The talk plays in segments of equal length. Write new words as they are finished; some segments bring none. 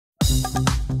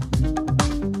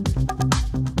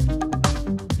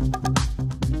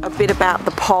A bit about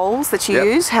the poles that you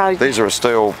use. How These are a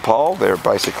steel pole. They're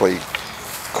basically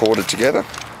corded together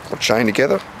or chained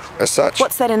together as such.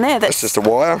 What's that in there? That's just a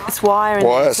wire. It's wire in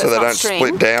there, so they don't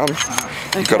split down.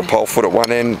 You've got a pole foot at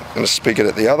one end and a spigot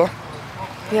at the other.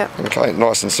 Yep. Okay,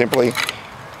 nice and simply.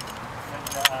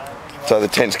 So the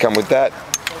tents come with that.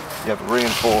 You have a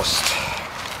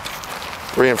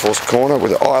reinforced corner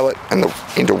with an eyelet and the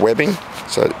interwebbing,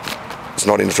 so it's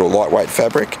not into a lightweight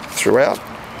fabric throughout.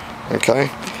 Okay.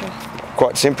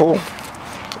 Quite simple.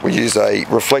 We use a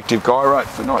reflective guy rope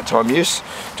for nighttime use.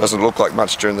 Doesn't look like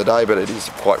much during the day, but it is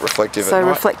quite reflective at night. So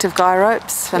reflective guy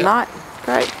ropes for night.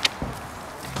 Great.